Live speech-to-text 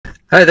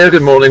Hi there,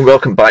 good morning.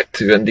 Welcome back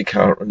to Indy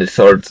on the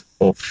 3rd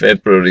of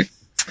February.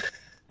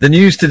 The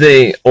news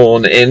today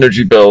on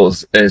energy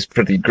bills is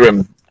pretty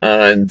grim,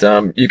 and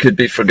you could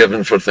be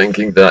forgiven for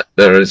thinking that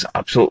there is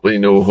absolutely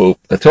no hope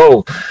at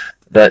all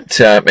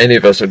that any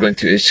of us are going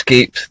to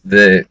escape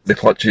the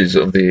clutches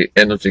of the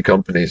energy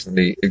companies and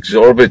the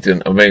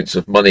exorbitant amounts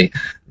of money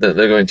that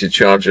they're going to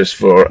charge us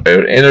for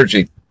our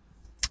energy.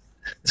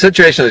 The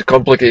situation is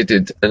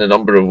complicated in a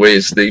number of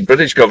ways. The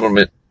British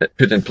government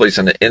put in place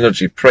an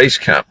energy price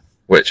cap,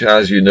 which,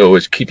 as you know,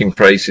 is keeping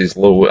prices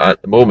low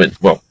at the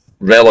moment. Well,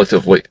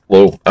 relatively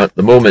low at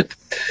the moment.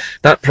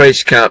 That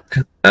price cap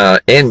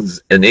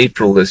ends in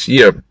April this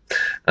year,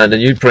 and a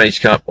new price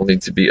cap will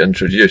need to be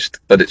introduced.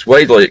 But it's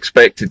widely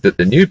expected that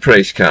the new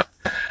price cap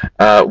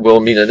will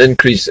mean an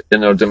increase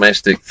in our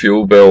domestic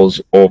fuel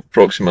bills of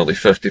approximately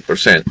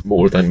 50%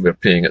 more than we're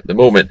paying at the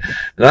moment.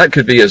 And that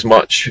could be as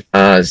much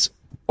as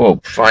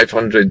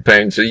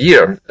 £500 a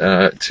year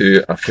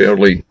to a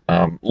fairly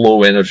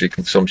low energy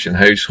consumption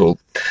household.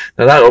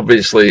 Now that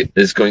obviously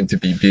is going to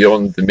be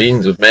beyond the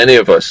means of many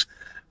of us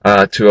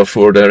to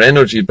afford our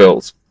energy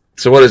bills.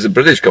 So what is the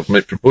British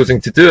government proposing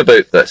to do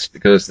about this?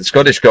 Because the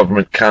Scottish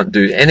government can't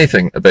do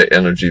anything about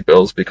energy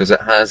bills because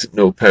it has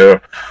no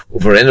power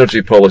over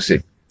energy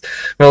policy.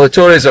 Well, the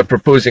Tories are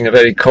proposing a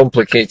very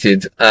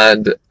complicated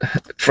and,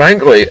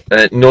 frankly,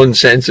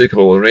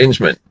 nonsensical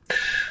arrangement.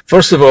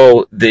 First of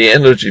all, the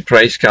energy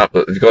price cap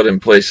that they've got in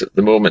place at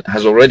the moment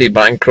has already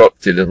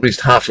bankrupted at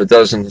least half a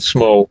dozen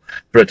small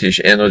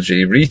British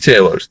energy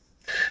retailers.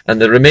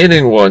 And the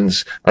remaining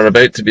ones are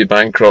about to be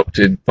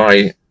bankrupted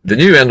by the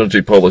new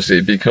energy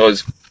policy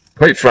because,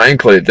 quite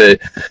frankly, the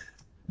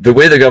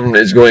way the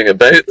government is going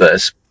about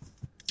this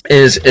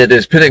is it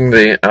is putting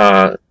the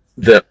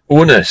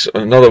onus,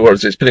 in other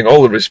words, it's putting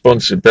all the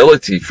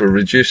responsibility for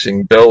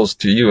reducing bills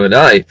to you and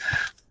I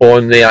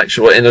on the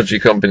actual energy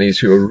companies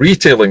who are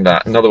retailing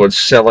that, in other words,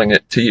 selling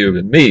it to you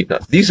and me. Now,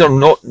 these are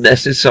not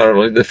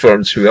necessarily the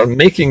firms who are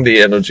making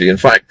the energy. In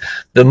fact,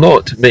 they're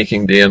not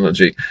making the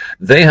energy.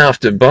 They have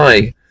to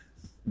buy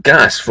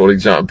gas, for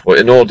example,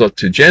 in order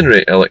to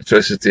generate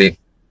electricity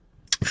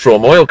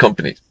from oil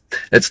companies.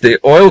 It's the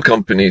oil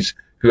companies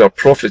who are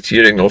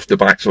profiteering off the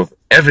backs of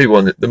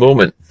everyone at the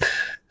moment.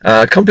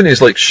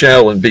 Companies like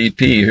Shell and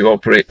BP, who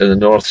operate in the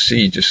North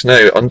Sea just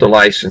now under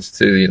license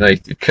to the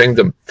United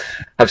Kingdom,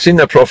 have seen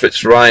their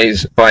profits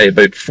rise by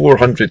about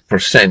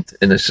 400%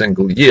 in a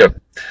single year.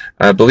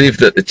 I believe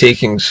that the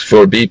takings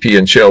for BP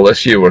and Shell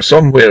this year were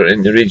somewhere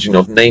in the region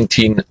of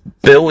 £19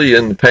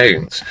 billion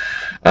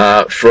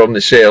from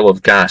the sale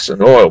of gas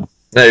and oil.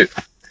 Now,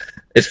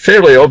 it's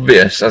fairly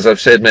obvious, as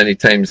I've said many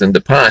times in the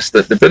past,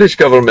 that the British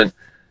government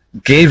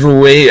gave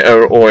away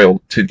our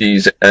oil to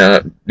these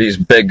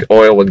big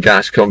oil and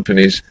gas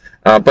companies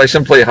by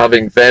simply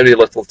having very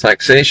little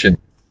taxation.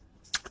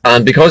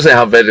 And because they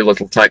have very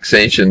little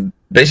taxation,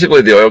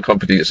 basically the oil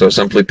companies are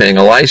simply paying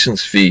a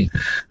license fee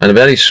and a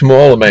very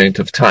small amount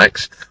of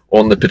tax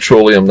on the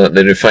petroleum that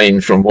they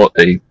refine from what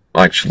they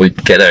actually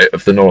get out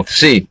of the North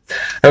Sea.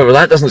 However,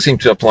 that doesn't seem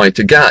to apply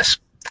to gas.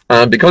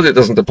 And because it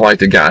doesn't apply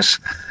to gas,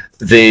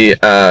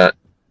 the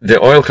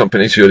oil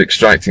companies who are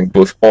extracting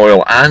both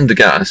oil and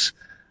gas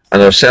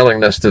and are selling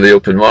this to the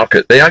open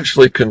market, they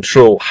actually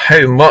control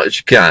how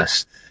much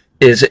gas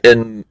is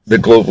in the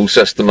global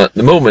system at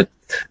the moment.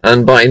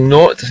 And by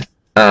not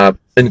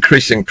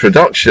increasing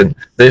production,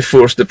 they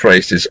force the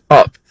prices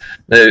up.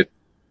 Now,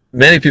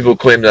 many people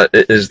claim that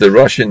it is the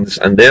Russians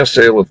and their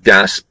sale of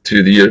gas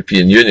to the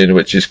European Union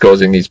which is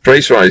causing these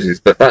price rises,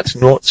 but that's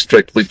not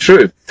strictly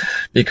true,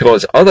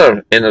 because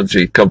other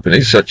energy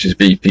companies such as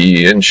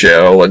BP and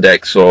Shell and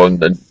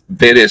Exxon and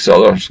various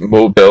others,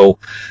 Mobil,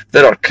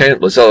 there are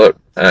countless other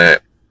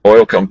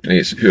oil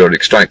companies who are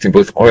extracting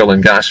both oil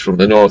and gas from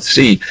the North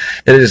Sea.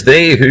 It is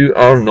they who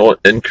are not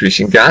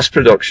increasing gas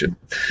production.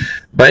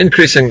 By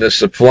increasing the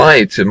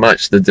supply to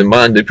match the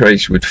demand, the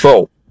price would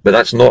fall, but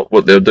that's not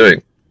what they're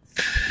doing.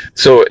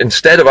 So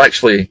instead of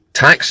actually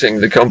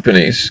taxing the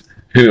companies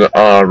who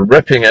are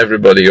ripping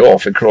everybody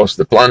off across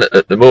the planet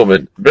at the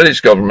moment, the British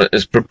government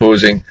is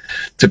proposing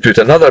to put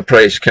another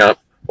price cap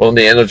on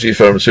the energy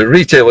firms who are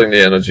retailing the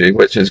energy,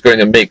 which is going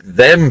to make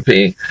them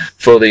pay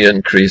for the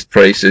increased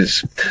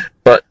prices.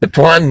 But the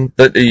plan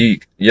that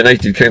the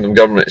United Kingdom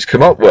government has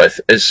come up with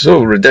is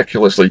so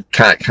ridiculously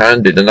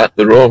cack-handed and at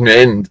the wrong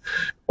end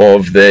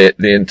of the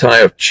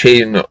entire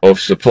chain of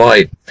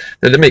supply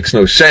that it makes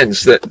no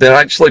sense. That they're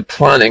actually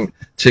planning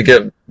to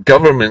give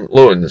government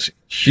loans,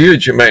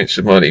 huge amounts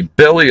of money,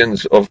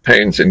 billions of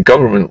pounds in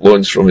government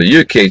loans from the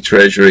UK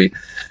Treasury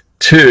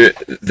to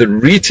the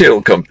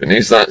retail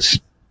companies. That's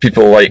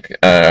people like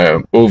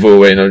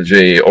OVO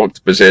Energy,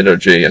 Octopus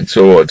Energy, and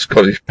so on,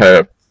 Scottish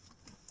Power,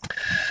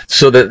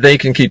 so that they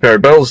can keep our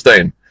bills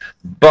down.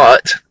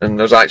 But, and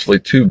there's actually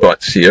two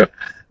buts here,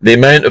 the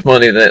amount of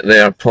money that they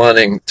are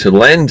planning to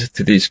lend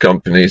to these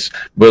companies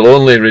will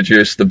only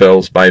reduce the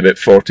bills by about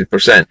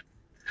 40%.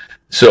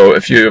 So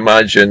if you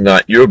imagine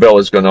that your bill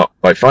has gone up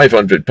by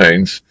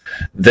 £500,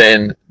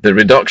 then the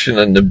reduction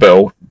in the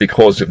bill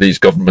because of these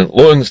government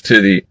loans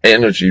to the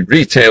energy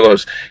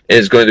retailers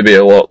is going to be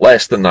a lot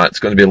less than that. It's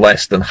going to be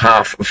less than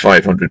half of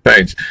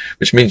 £500,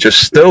 which means you're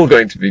still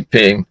going to be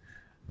paying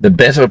the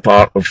better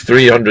part of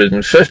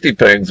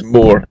 £350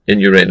 more in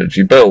your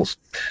energy bills.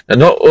 And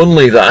not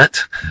only that,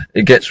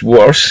 it gets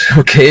worse.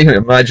 Okay,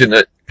 imagine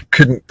it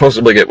couldn't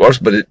possibly get worse,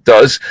 but it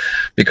does,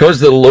 because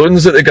the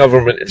loans that the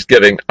government is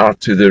giving are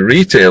to the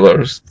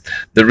retailers.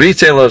 The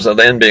retailers are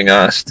then being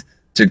asked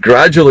to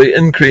gradually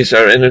increase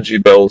our energy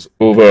bills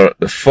over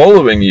the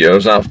following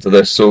years after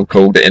this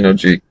so-called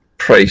energy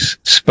price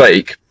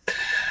spike.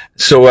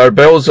 So our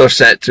bills are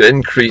set to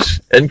increase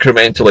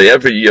incrementally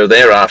every year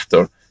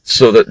thereafter,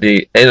 so that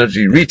the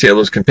energy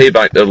retailers can pay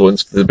back their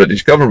loans to the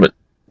British government.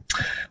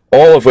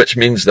 All of which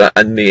means that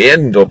in the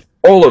end of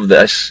all of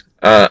this,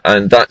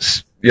 and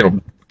that's,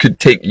 could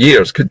take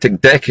years, could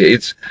take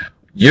decades,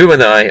 you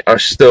and I are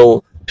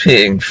still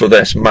paying for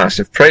this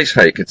massive price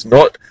hike. It's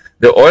not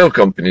the oil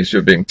companies who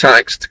are being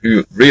taxed,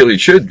 who really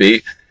should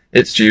be,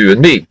 it's you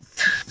and me.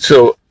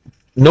 So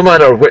no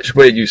matter which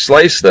way you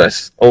slice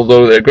this,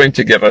 although they're going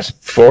to give us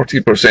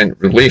 40%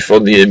 relief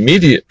on the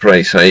immediate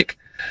price hike,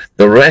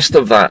 the rest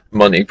of that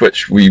money,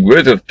 which we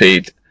would have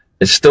paid,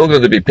 is still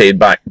going to be paid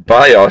back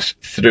by us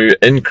through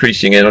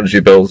increasing energy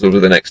bills over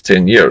the next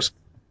 10 years.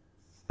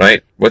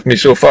 Right? With me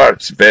so far?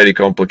 It's very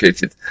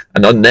complicated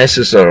and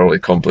unnecessarily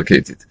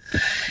complicated.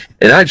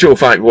 In actual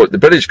fact, what the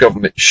British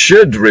government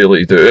should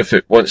really do, if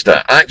it wants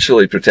to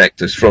actually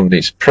protect us from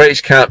these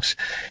price caps,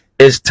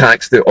 is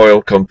tax the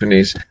oil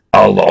companies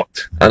a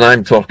lot. And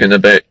I'm talking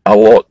about a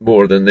lot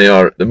more than they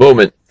are at the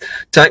moment.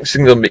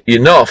 Taxing them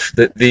enough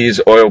that these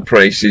oil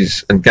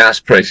prices and gas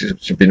prices,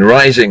 which have been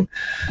rising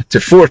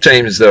to 4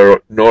 times their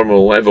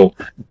normal level,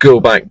 go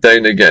back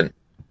down again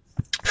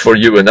for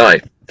you and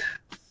I.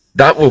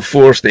 That will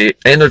force the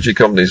energy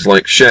companies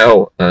like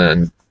Shell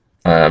and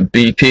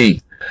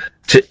BP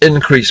to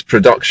increase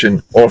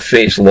production or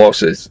face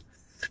losses.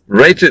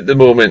 Right at the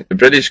moment, the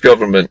British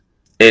government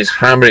is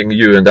hammering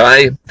you and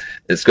I.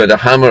 It's going to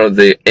hammer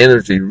the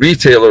energy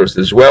retailers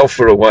as well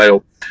for a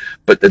while.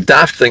 But the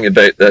daft thing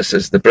about this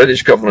is the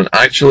British government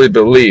actually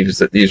believes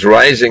that these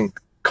rising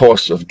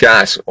costs of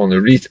gas on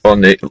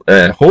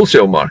the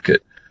wholesale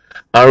market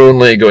are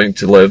only going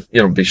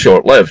to be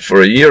short-lived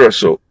for a year or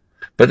so.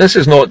 But this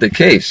is not the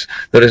case.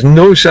 There is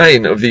no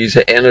sign of these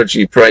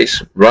energy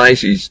price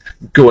rises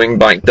going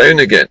back down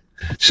again,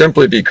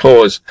 simply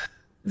because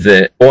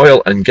the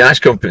oil and gas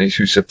companies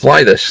who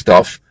supply this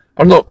stuff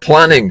are not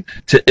planning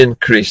to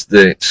increase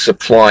the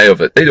supply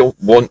of it. They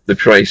don't want the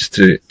price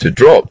to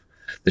drop.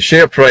 The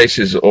share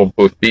prices of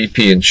both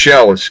BP and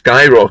Shell have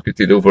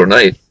skyrocketed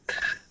overnight.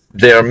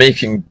 They are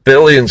making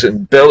billions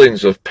and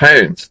billions of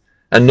pounds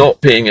and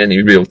not paying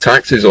any real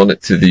taxes on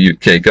it to the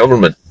UK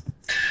government.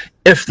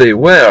 If they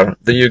were,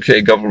 the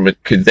UK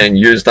government could then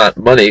use that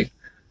money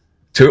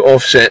to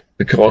offset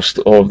the cost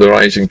of the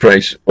rising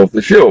price of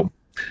the fuel,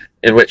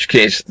 in which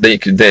case they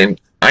could then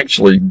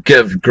actually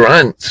give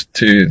grants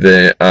to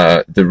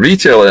the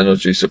retail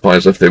energy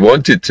suppliers if they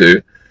wanted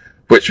to,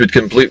 which would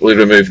completely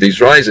remove these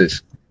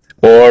rises.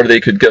 Or they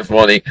could give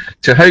money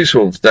to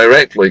households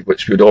directly,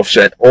 which would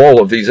offset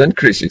all of these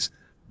increases.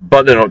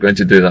 But they're not going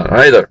to do that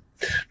either.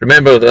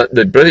 Remember that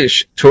the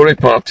British Tory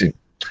Party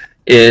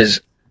is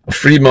a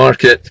free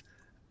market,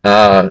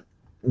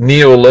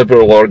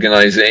 neoliberal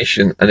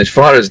organisation, and as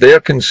far as they're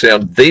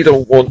concerned, they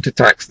don't want to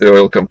tax the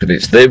oil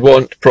companies. They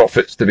want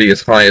profits to be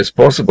as high as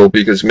possible,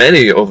 because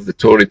many of the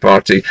Tory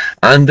Party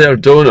and their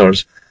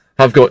donors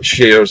have got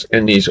shares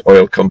in these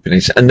oil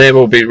companies, and they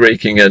will be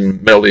raking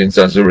in millions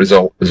as a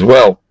result as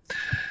well.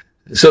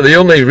 So the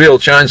only real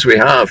chance we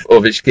have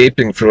of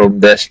escaping from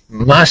this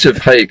massive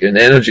hike in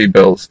energy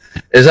bills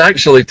is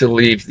actually to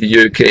leave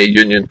the UK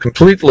Union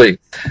completely,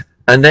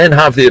 and then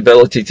have the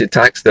ability to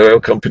tax the oil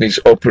companies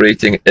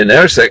operating in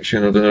our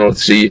section of the North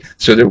Sea,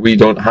 so that we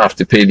don't have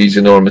to pay these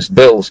enormous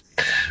bills.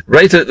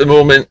 Right at the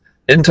moment,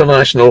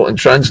 international and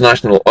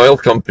transnational oil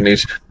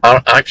companies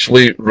are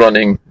actually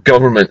running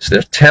governments.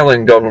 They're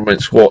telling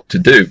governments what to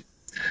do.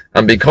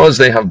 And because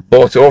they have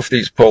bought off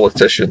these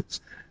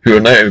politicians, who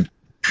are now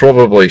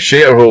probably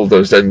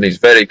shareholders in these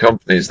very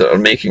companies that are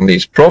making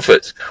these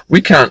profits,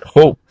 we can't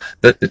hope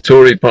that the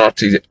Tory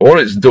party or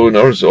its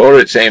donors or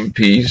its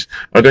MPs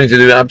are going to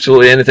do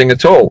absolutely anything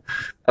at all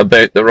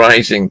about the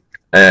rising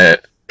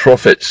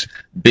profits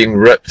being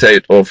ripped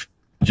out of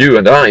you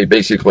and I,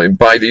 basically,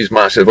 by these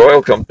massive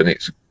oil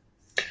companies.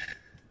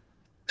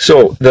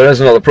 So there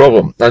is another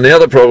problem, and the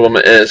other problem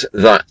is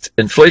that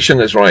inflation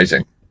is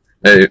rising.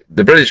 The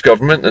British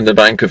government and the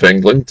Bank of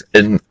England,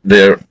 in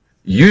their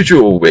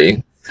usual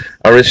way,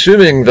 are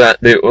assuming that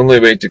the only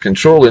way to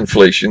control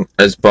inflation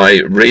is by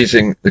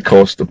raising the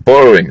cost of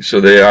borrowing. So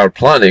they are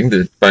planning,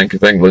 the Bank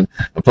of England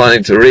are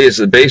planning to raise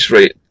the base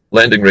rate,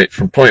 lending rate,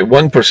 from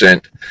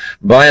 0.1%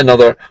 by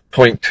another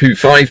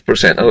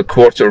 0.25%, another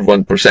quarter of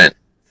 1%.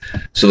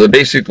 So they're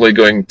basically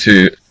going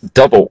to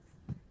double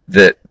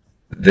the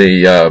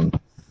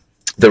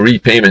the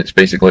repayments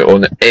basically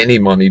on any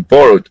money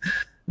borrowed.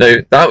 Now,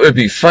 that would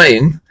be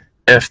fine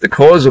if the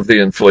cause of the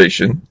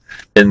inflation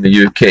in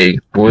the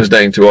UK was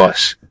down to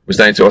us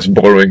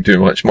borrowing too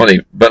much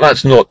money, but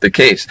that's not the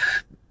case.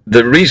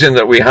 The reason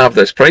that we have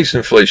this price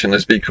inflation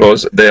is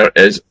because there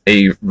is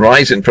a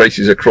rise in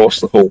prices across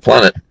the whole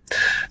planet.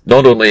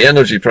 Not only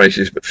energy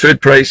prices, but food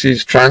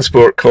prices,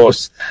 transport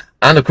costs,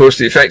 and of course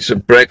the effects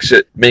of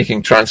Brexit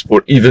making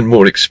transport even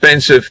more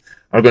expensive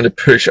are going to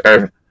push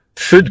our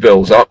food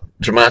bills up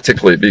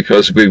dramatically,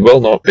 because we will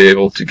not be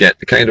able to get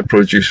the kind of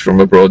produce from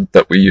abroad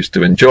that we used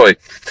to enjoy.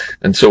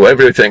 And so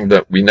everything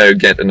that we now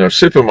get in our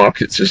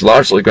supermarkets is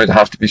largely going to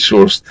have to be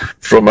sourced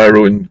from our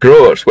own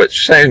growers,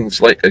 which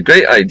sounds like a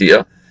great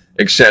idea,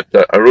 except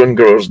that our own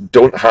growers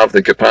don't have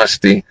the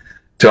capacity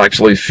to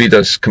actually feed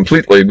us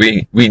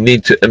completely. We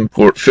need to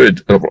import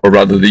food, or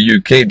rather the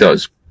UK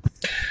does.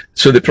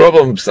 So the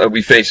problems that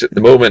we face at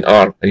the moment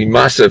are a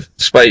massive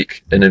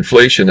spike in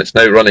inflation. It's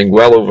now running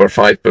well over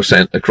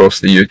 5% across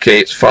the UK.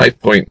 It's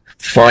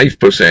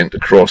 5.5%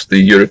 across the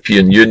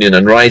European Union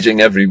and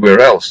rising everywhere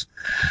else.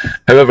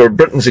 However,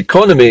 Britain's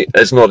economy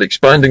is not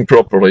expanding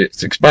properly.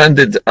 It's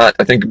expanded at,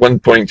 I think,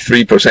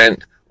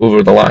 1.3%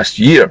 over the last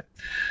year.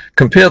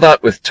 Compare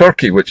that with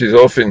Turkey, which is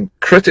often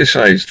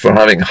criticised for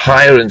having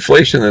higher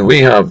inflation than we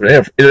have.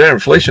 Their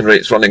inflation rate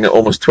is running at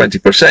almost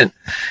 20%.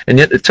 And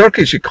yet the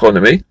Turkish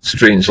economy,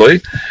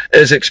 strangely,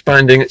 is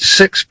expanding at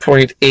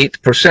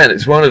 6.8%.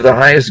 It's one of the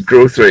highest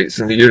growth rates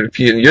in the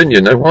European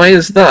Union. Now, why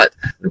is that?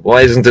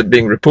 Why isn't it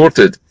being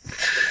reported?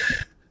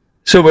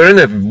 So we're in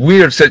a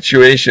weird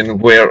situation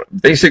where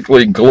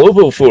basically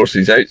global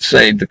forces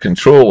outside the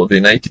control of the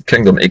United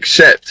Kingdom,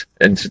 except,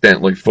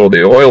 incidentally, for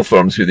the oil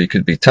firms who they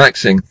could be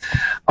taxing,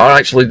 are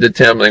actually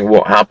determining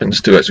what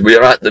happens to us. We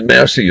are at the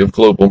mercy of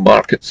global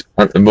markets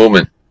at the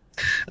moment.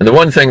 And the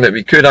one thing that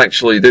we could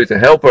actually do to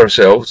help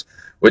ourselves,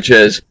 which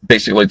is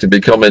basically to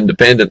become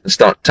independent and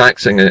start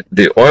taxing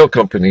the oil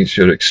companies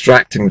who are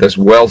extracting this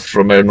wealth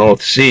from our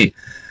North Sea,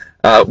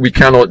 we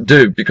cannot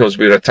do because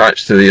we're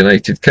attached to the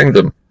United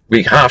Kingdom.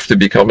 We have to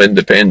become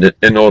independent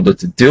in order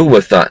to deal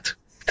with that.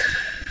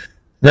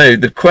 Now,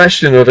 the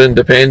question of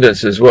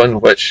independence is one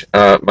which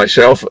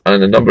myself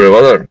and a number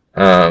of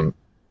other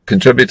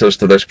contributors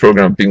to this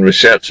program have been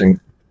researching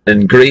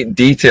in great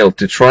detail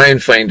to try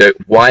and find out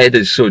why it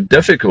is so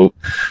difficult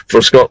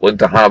for Scotland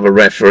to have a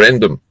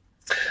referendum.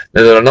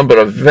 Now, there are a number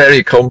of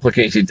very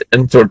complicated,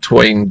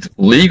 intertwined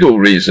legal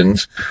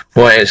reasons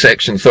why a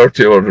Section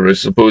 30 order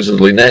is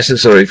supposedly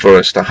necessary for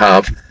us to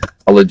have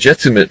a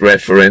legitimate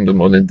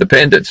referendum on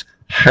independence.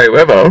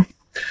 However,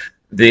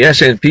 the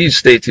SNP's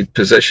stated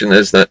position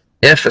is that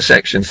if a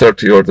Section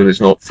 30 order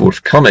is not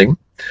forthcoming,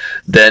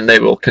 then they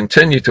will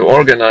continue to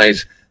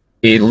organise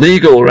a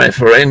legal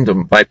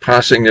referendum by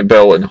passing a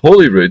bill in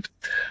Holyrood,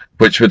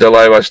 which would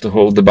allow us to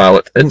hold the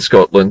ballot in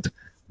Scotland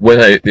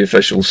without the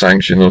official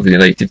sanction of the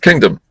United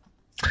Kingdom.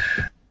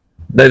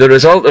 Now, the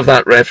result of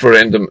that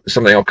referendum is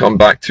something I'll come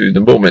back to in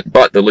a moment,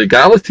 but the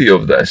legality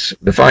of this,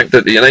 the fact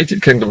that the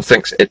United Kingdom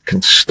thinks it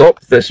can stop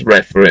this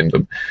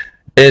referendum,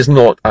 is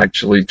not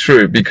actually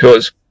true,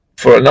 because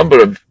for a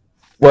number of,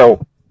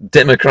 well,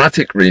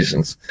 democratic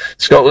reasons,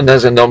 Scotland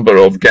has a number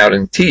of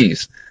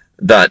guarantees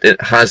that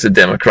it has the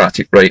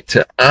democratic right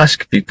to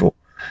ask people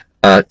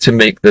to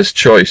make this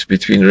choice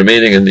between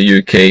remaining in the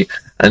UK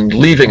and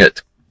leaving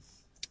it.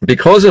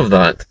 Because of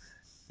that,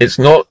 it's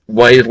not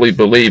widely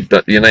believed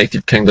that the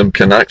United Kingdom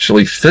can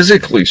actually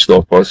physically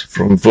stop us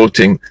from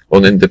voting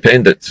on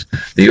independence.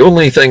 The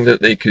only thing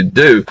that they could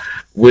do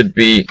would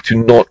be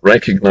to not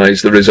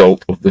recognise the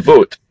result of the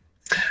vote.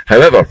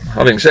 However,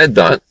 having said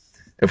that,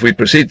 if we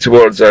proceed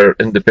towards our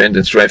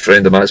independence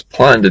referendum as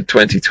planned in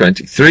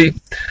 2023,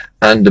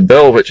 and the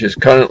bill which is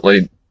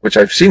currently, which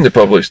I've seen the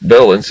published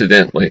bill,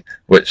 incidentally,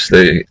 which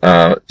the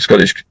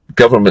Scottish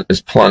Government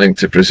is planning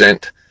to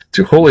present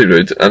to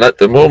Holyrood, and at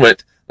the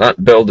moment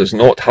that bill does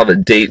not have a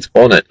date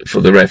on it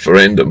for the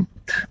referendum.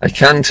 I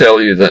can tell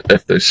you that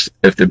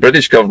if the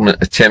British Government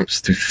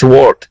attempts to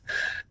thwart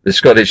the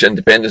Scottish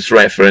independence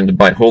referendum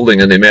by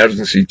holding an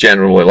emergency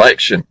general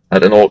election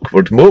at an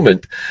awkward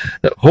moment,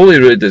 that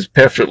Holyrood is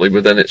perfectly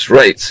within its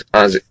rights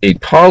as a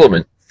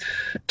parliament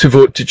to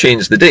vote to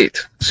change the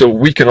date. So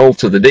we can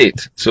alter the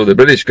date. So the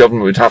British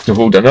Government would have to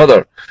hold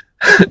another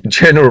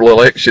general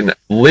election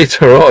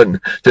later on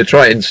to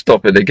try and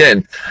stop it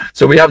again.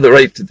 So we have the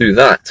right to do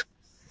that.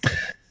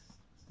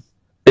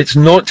 It's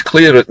not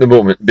clear at the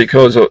moment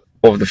because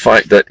of the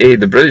fact that A,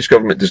 the British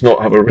Government does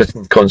not have a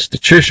written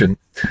constitution,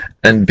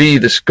 and B,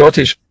 the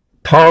Scottish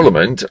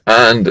Parliament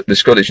and the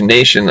Scottish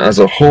nation as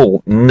a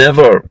whole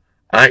never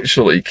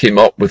actually came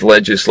up with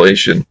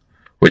legislation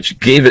which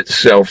gave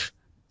itself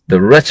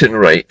the written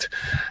right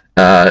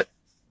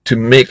to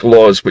make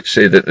laws which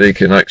say that they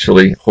can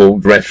actually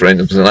hold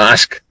referendums and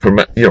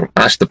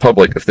ask the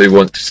public if they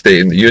want to stay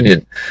in the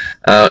Union.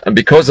 And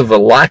because of the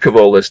lack of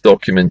all this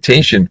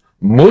documentation,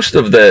 most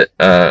of the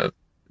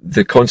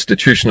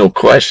constitutional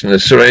question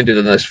is surrounded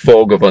in this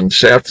fog of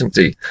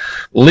uncertainty.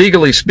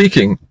 Legally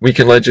speaking, we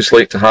can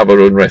legislate to have our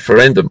own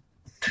referendum.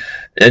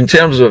 In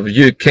terms of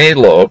UK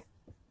law,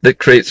 that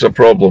creates a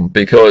problem,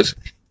 because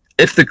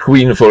if the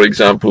Queen, for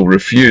example,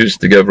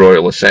 refused to give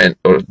royal assent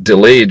or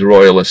delayed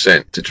royal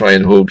assent to try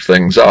and hold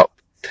things up,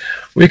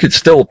 we could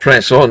still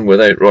press on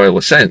without royal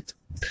assent.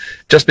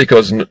 Just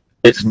because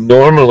it's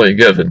normally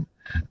given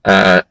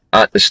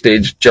at the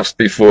stage just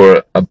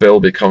before a bill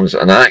becomes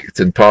an act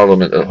in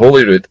Parliament at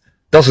Holyrood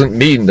doesn't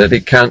mean that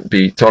it can't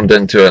be turned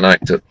into an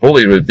act at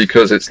Holyrood,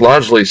 because it's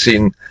largely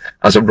seen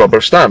as a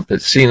rubber stamp.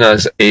 It's seen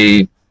as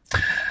a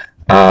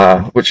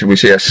what should we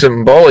say, a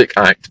symbolic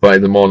act by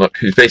the monarch,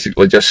 who's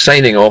basically just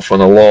signing off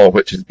on a law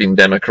which has been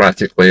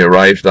democratically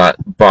arrived at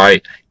by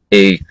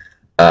a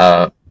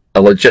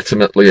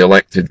legitimately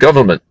elected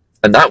government.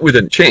 And that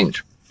wouldn't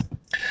change.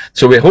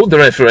 So we hold the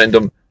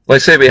referendum.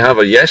 Let's say we have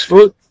a yes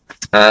vote,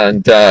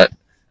 and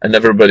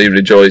everybody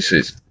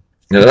rejoices.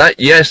 Now that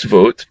yes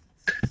vote,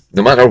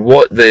 no matter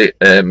what the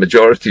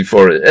majority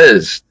for it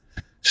is,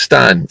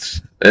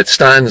 stands. It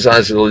stands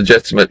as a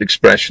legitimate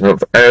expression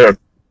of our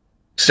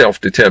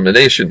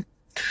self-determination.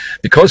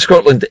 Because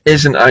Scotland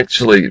isn't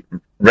actually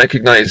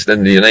recognised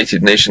in the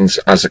United Nations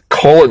as a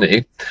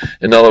colony,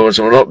 in other words,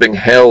 we're not being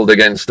held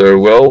against our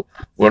will,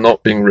 we're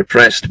not being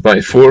repressed by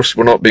force,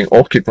 we're not being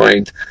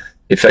occupied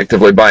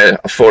effectively by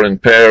a foreign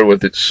power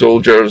with its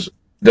soldiers,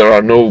 there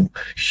are no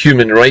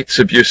human rights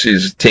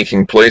abuses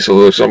taking place,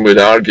 although some would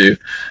argue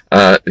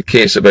the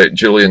case about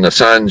Julian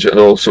Assange and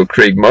also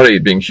Craig Murray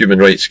being human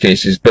rights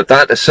cases. But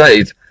that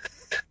aside,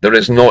 there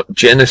is not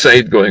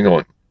genocide going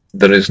on.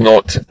 There is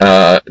not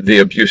the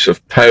abuse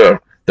of power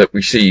that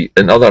we see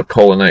in other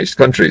colonised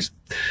countries.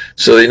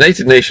 So the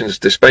United Nations,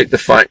 despite the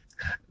fact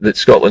that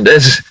Scotland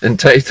is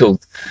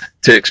entitled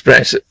to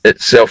express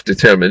its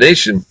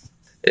self-determination,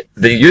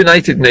 the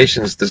United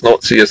Nations does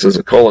not see us as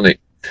a colony,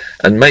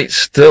 and might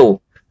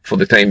still, for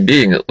the time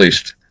being at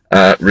least,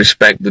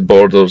 respect the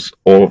borders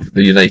of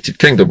the United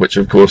Kingdom, which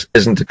of course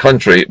isn't a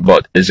country,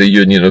 but is a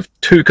union of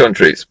two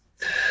countries.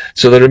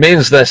 So there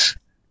remains this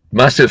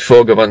massive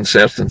fog of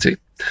uncertainty.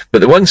 But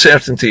the one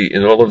certainty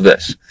in all of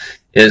this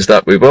is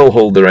that we will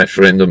hold the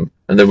referendum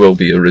and there will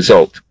be a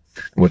result.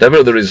 And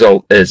whatever the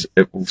result is,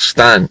 it will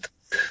stand.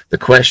 The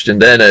question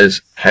then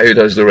is, how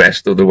does the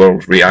rest of the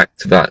world react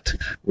to that?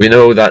 We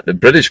know that the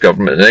British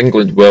government in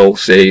England will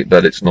say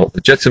that it's not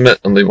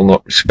legitimate and they will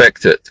not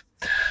respect it.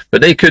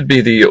 But they could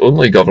be the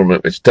only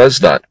government which does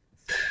that.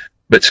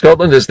 But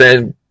Scotland is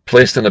then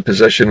placed in a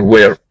position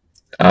where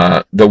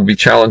there will be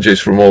challenges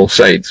from all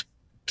sides,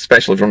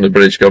 especially from the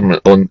British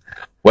government, on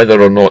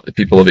whether or not the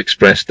people have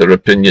expressed their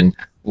opinion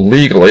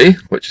legally,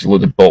 which is a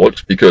load of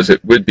bollocks, because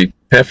it would be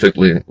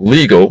perfectly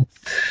legal.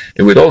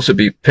 It would also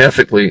be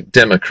perfectly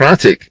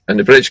democratic, and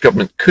the British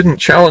government couldn't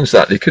challenge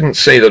that. They couldn't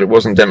say that it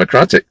wasn't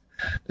democratic,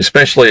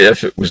 especially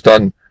if it was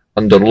done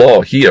under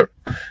law here,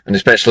 and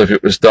especially if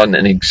it was done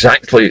in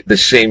exactly the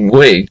same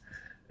way,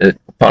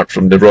 apart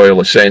from the royal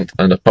assent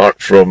and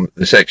apart from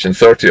the Section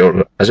 30,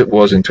 or as it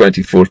was in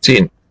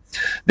 2014.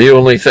 The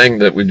only thing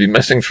that would be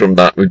missing from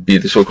that would be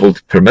the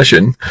so-called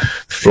permission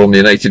from the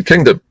United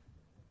Kingdom.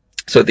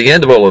 So at the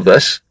end of all of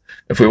this,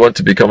 if we want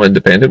to become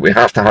independent, we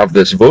have to have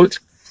this vote,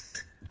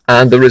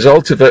 and the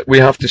result of it we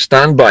have to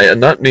stand by,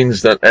 and that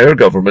means that our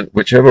government,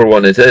 whichever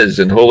one it is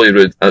in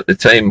Holyrood at the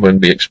time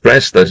when we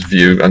express this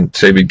view and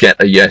say we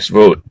get a yes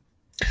vote,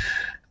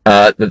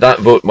 that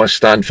vote must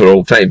stand for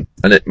all time,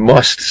 and it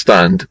must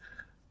stand.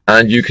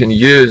 And you can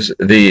use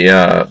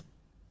the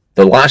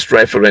last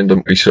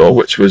referendum we saw,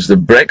 which was the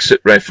Brexit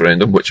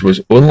referendum, which was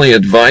only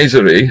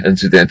advisory,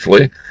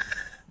 incidentally.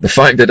 The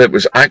fact that it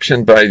was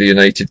actioned by the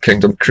United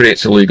Kingdom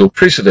creates a legal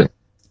precedent.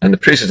 And the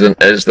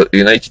precedent is that the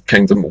United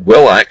Kingdom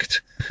will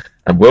act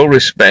and will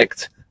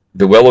respect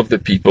the will of the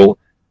people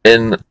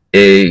in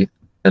an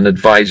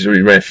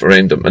advisory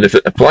referendum. And if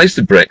it applies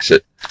to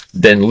Brexit,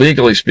 then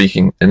legally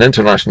speaking, in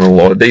international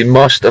law, they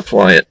must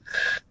apply it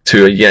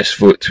to a yes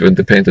vote to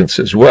independence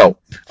as well.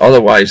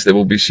 Otherwise, they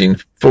will be seen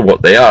for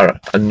what they are,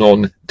 a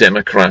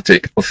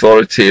non-democratic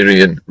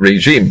authoritarian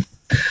regime.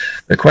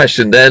 The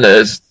question then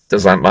is,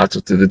 does that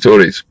matter to the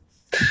Tories?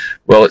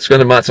 Well, it's going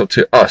to matter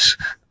to us.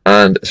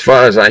 And as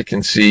far as I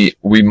can see,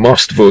 we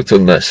must vote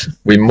on this.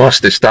 We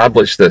must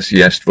establish this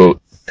yes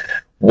vote.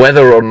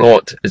 Whether or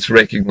not it's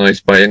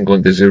recognised by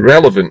England is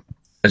irrelevant.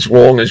 As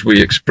long as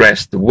we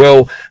express the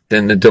will,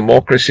 then the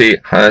democracy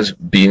has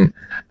been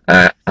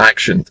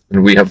actioned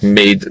and we have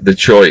made the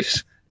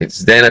choice. It's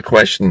then a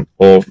question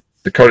of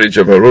the courage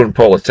of our own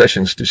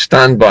politicians to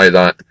stand by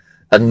that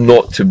and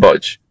not to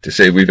budge, to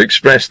say we've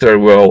expressed our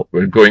will,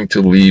 we're going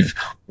to leave,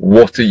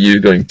 what are you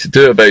going to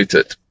do about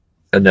it?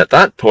 And at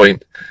that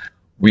point,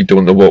 we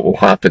don't know what will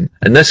happen.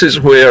 And this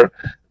is where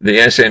the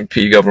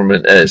SNP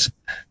government is.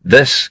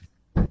 This,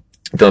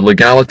 the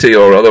legality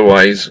or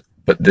otherwise,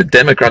 but the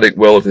democratic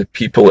will of the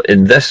people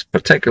in this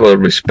particular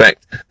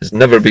respect has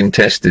never been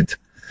tested.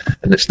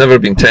 And it's never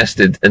been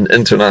tested in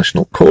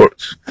international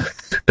courts.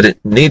 But it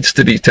needs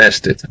to be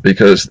tested,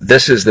 because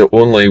this is the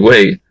only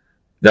way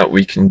that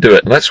we can do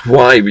it. And that's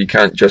why we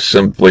can't just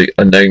simply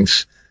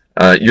announce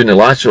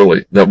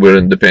unilaterally that we're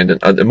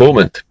independent at the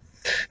moment.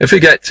 If we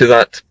get to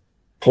that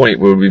point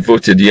where we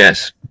voted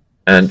yes,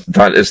 and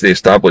that is the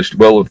established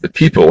will of the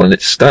people, and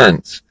it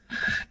stands.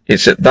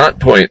 It's at that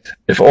point,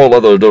 if all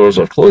other doors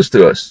are closed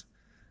to us,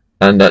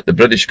 and that the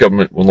British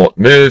government will not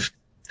move,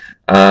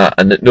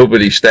 and that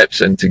nobody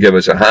steps in to give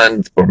us a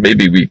hand, or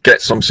maybe we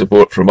get some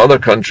support from other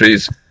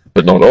countries,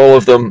 but not all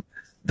of them,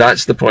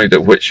 that's the point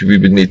at which we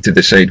would need to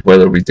decide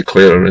whether we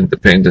declare our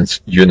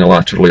independence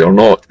unilaterally or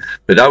not.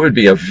 But that would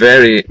be a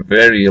very,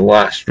 very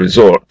last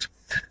resort,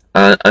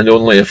 and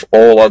only if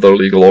all other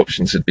legal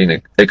options had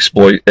been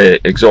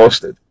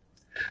exhausted.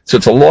 So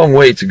it's a long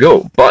way to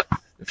go, but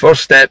the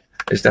first step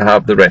is to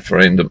have the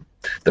referendum.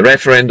 The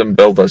referendum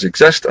bill does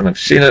exist, and I've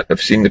seen it.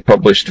 I've seen the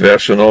published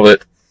version of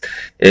it.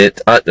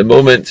 It, at the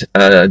moment,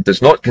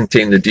 does not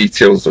contain the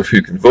details of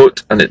who can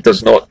vote, and it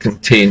does not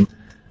contain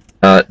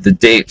the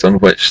date on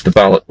which the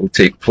ballot will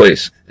take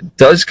place. It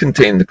does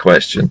contain the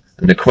question,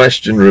 and the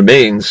question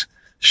remains,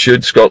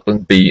 should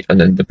Scotland be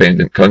an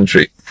independent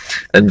country?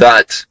 And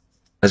that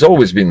has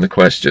always been the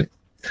question.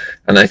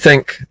 And I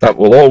think that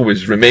will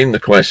always remain the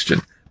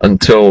question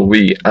until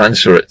we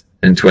answer it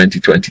in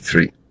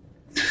 2023.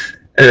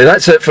 Anyway,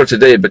 that's it for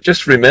today, but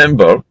just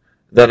remember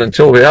that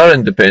until we are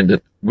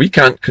independent, we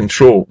can't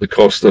control the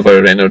cost of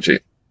our energy.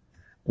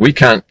 We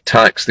can't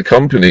tax the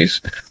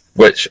companies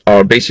which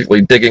are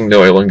basically digging the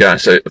oil and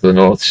gas out of the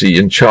North Sea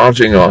and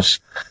charging us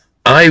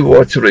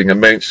eye-watering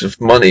amounts of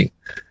money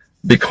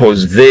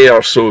because they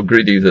are so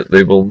greedy that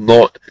they will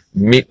not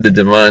meet the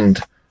demand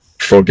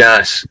for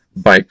gas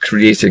by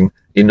creating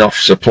enough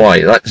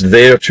supply. That's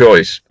their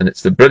choice, and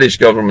it's the British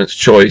government's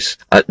choice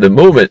at the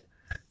moment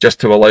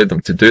just to allow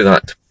them to do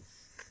that.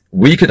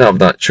 We could have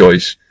that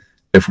choice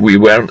if we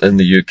weren't in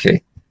the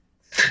UK.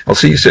 I'll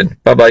see you soon.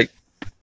 Bye-bye.